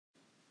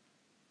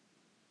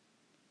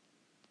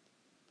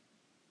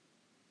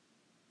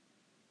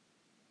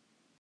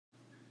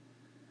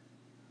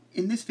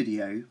In this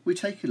video, we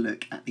take a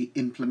look at the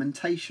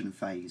implementation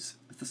phase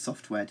of the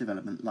software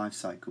development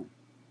lifecycle.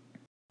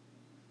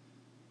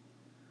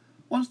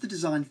 Once the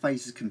design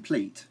phase is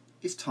complete,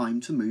 it's time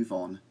to move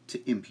on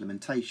to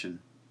implementation.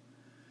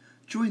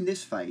 During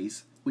this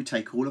phase, we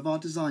take all of our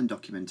design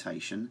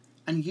documentation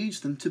and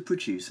use them to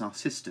produce our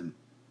system.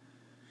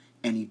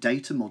 Any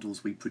data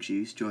models we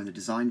produce during the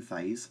design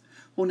phase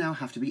will now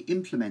have to be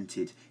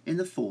implemented in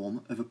the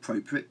form of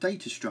appropriate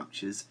data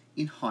structures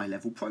in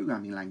high-level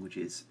programming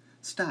languages,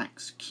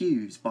 stacks,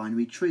 queues,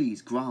 binary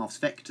trees, graphs,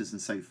 vectors and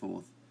so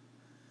forth.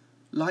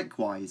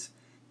 Likewise,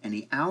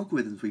 any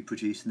algorithms we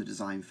produce in the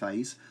design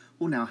phase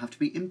will now have to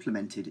be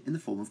implemented in the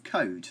form of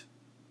code.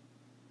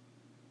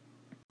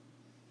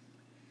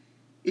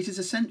 It is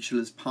essential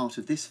as part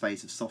of this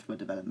phase of software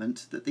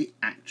development that the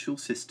actual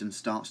system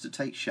starts to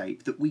take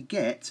shape, that we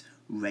get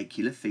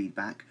regular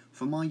feedback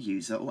from our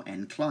user or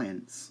end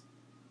clients.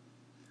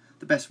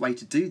 The best way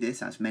to do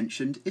this, as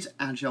mentioned, is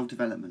agile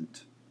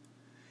development.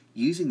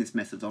 Using this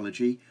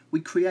methodology, we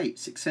create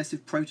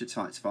successive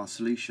prototypes of our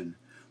solution,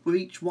 with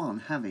each one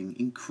having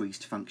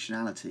increased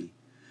functionality.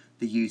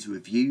 The user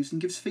reviews and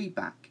gives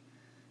feedback.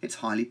 It's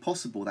highly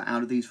possible that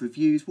out of these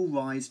reviews will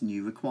rise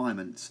new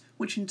requirements,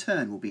 which in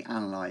turn will be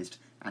analysed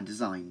and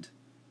designed.